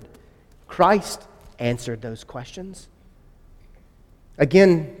restored? Christ answered those questions.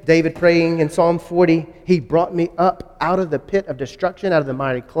 Again, David praying in Psalm 40, he brought me up out of the pit of destruction, out of the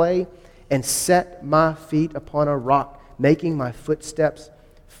miry clay, and set my feet upon a rock, making my footsteps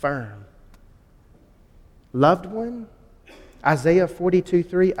firm. Loved one, Isaiah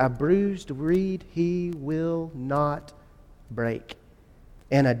 42:3, a bruised reed he will not break,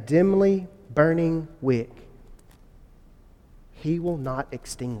 and a dimly burning wick he will not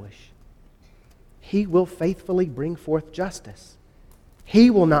extinguish. He will faithfully bring forth justice. He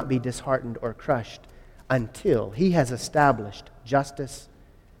will not be disheartened or crushed until he has established justice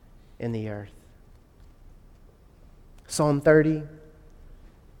in the earth. Psalm 30,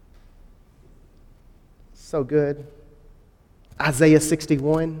 so good. Isaiah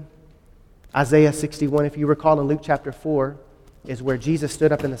 61, if you recall in Luke chapter 4, is where Jesus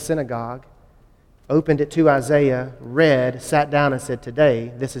stood up in the synagogue, opened it to Isaiah, read, sat down and said,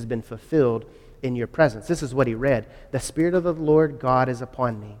 today this has been fulfilled in your presence. This is what he read. The Spirit of the Lord God is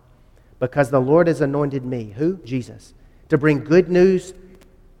upon me, because the Lord has anointed me. Who? Jesus. To bring good news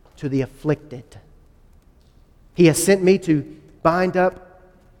to the afflicted. He has sent me to bind up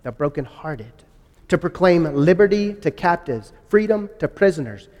the brokenhearted, to proclaim liberty to captives, freedom to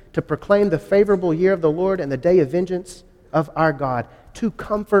prisoners, to proclaim the favorable year of the Lord and the day of vengeance of our God, to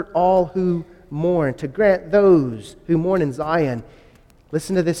comfort all who mourn, to grant those who mourn in Zion.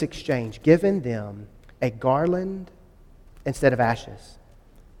 Listen to this exchange. Giving them a garland instead of ashes,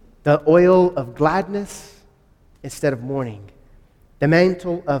 the oil of gladness instead of mourning, the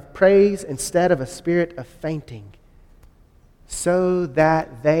mantle of praise instead of a spirit of fainting, so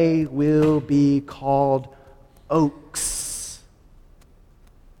that they will be called oaks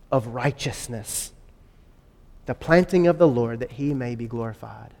of righteousness, the planting of the Lord, that he may be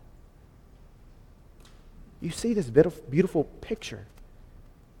glorified. You see this beautiful picture.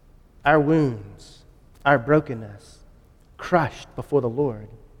 Our wounds, our brokenness, crushed before the Lord,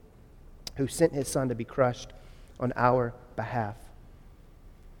 who sent his Son to be crushed on our behalf.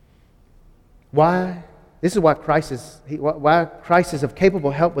 Why? This is why Christ is of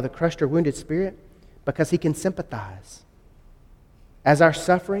capable help with a crushed or wounded spirit, because he can sympathize. As our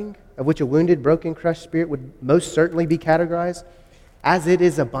suffering, of which a wounded, broken, crushed spirit would most certainly be categorized, as it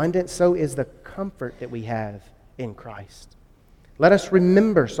is abundant, so is the comfort that we have in Christ. Let us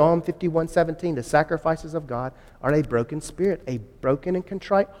remember Psalm 51:17. The sacrifices of God are a broken spirit, a broken and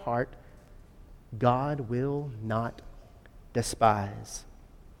contrite heart God will not despise.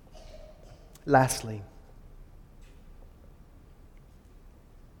 Lastly,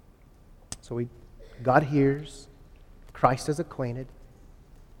 God hears, Christ is acquainted.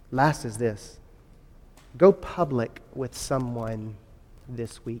 Last is this: go public with someone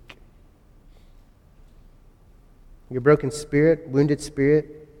this week. Your broken spirit, wounded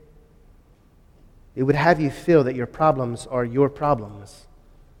spirit, it would have you feel that your problems are your problems,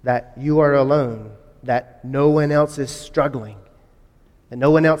 that you are alone, that no one else is struggling, that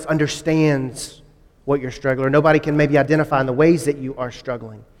no one else understands what you're struggling, or nobody can maybe identify in the ways that you are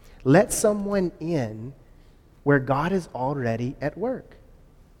struggling. Let someone in where God is already at work.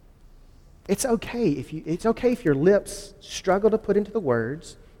 It's okay if your lips struggle to put into the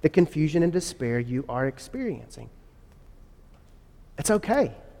words the confusion and despair you are experiencing. It's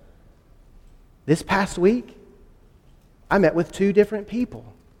okay. This past week, I met with 2 different people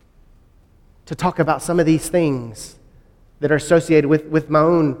to talk about some of these things that are associated with my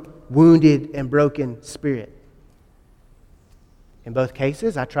own wounded and broken spirit. In both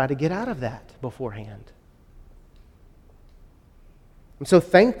cases, I try to get out of that beforehand. I'm so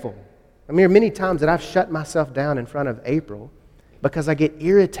thankful. I mean, there are many times that I've shut myself down in front of April because I get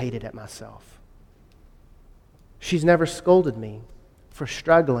irritated at myself. She's never scolded me for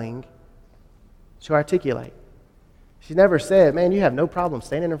struggling to articulate. She never said, man, you have no problem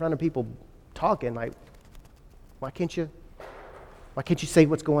standing in front of people talking. Like, why can't you say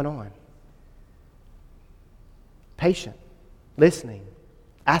what's going on? Patient, listening,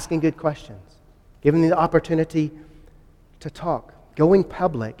 asking good questions, giving the opportunity to talk. Going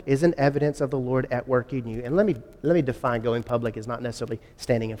public is an evidence of the Lord at work in you. And let me define going public as not necessarily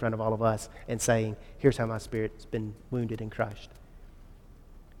standing in front of all of us and saying, here's how my spirit's been wounded and crushed.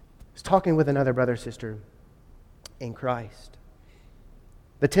 was talking with another brother or sister in Christ.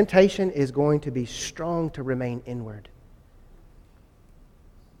 The temptation is going to be strong to remain inward,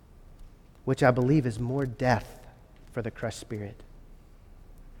 which I believe is more death for the crushed spirit.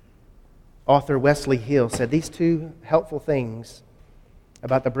 Author Wesley Hill said these two helpful things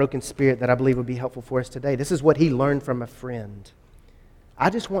about the broken spirit that I believe would be helpful for us today. This is what he learned from a friend.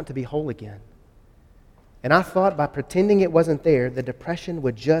 I just want to be whole again. And I thought by pretending it wasn't there, the depression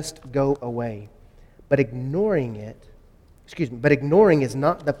would just go away. But ignoring is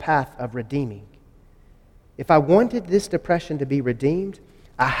not the path of redeeming. If I wanted this depression to be redeemed,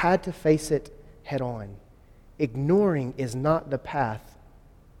 I had to face it head on. Ignoring is not the path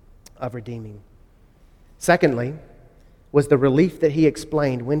of redeeming. Secondly, was the relief that he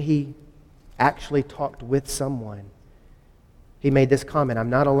explained when he actually talked with someone. He made this comment, I'm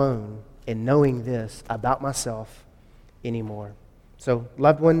not alone in knowing this about myself anymore. So,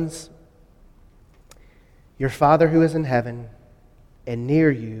 loved ones, your Father who is in heaven and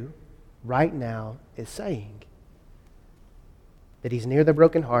near you right now is saying that He's near the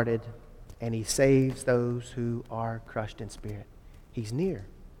brokenhearted and He saves those who are crushed in spirit. He's near.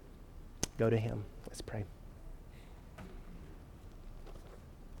 Go to Him. Let's pray.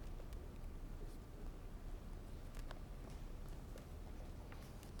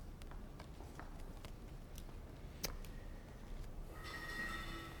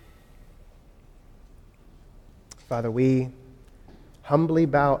 Father, we humbly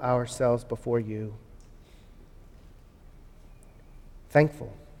bow ourselves before you,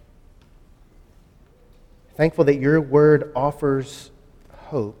 thankful that your word offers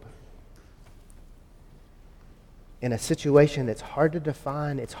hope in a situation that's hard to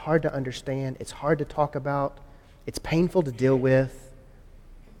define, it's hard to understand, it's hard to talk about, it's painful to deal with,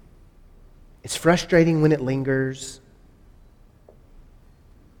 it's frustrating when it lingers.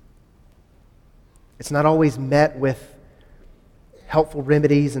 It's not always met with helpful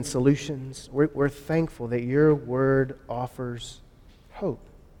remedies and solutions. We're thankful that your word offers hope.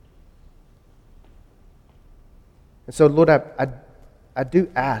 And so, Lord, I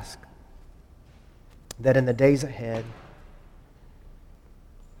do ask that in the days ahead,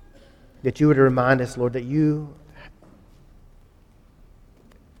 that you would remind us, Lord, that you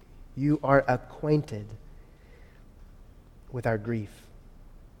are acquainted with our grief.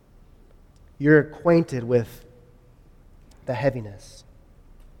 You're acquainted with the heaviness.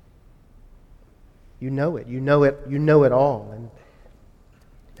 You know it. You know it all. And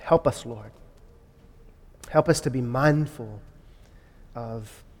help us, Lord. Help us to be mindful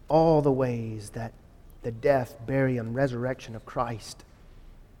of all the ways that the death, burial, and resurrection of Christ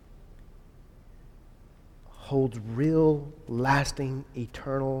holds real, lasting,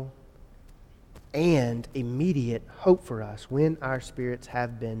 eternal, and immediate hope for us when our spirits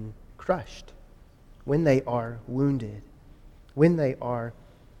have been crushed, when they are wounded, when they are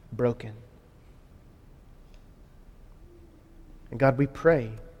broken. And God, we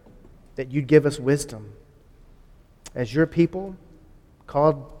pray that you'd give us wisdom as your people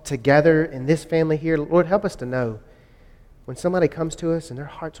called together in this family here. Lord, help us to know when somebody comes to us and their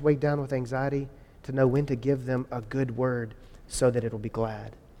heart's weighed down with anxiety, to know when to give them a good word so that it'll be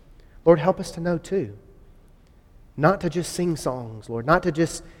glad. Lord, help us to know too, not to just sing songs, Lord, not to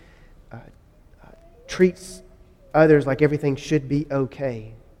just treats others like everything should be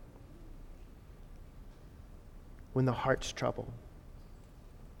okay when the heart's troubled.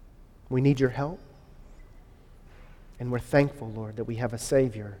 We need your help, and we're thankful, Lord, that we have a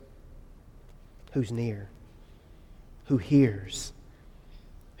Savior who's near, who hears,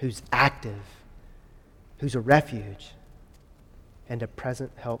 who's active, who's a refuge and a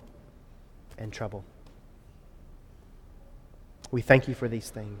present help in trouble. We thank you for these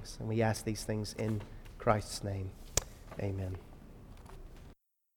things, and we ask these things in Christ's name. Amen.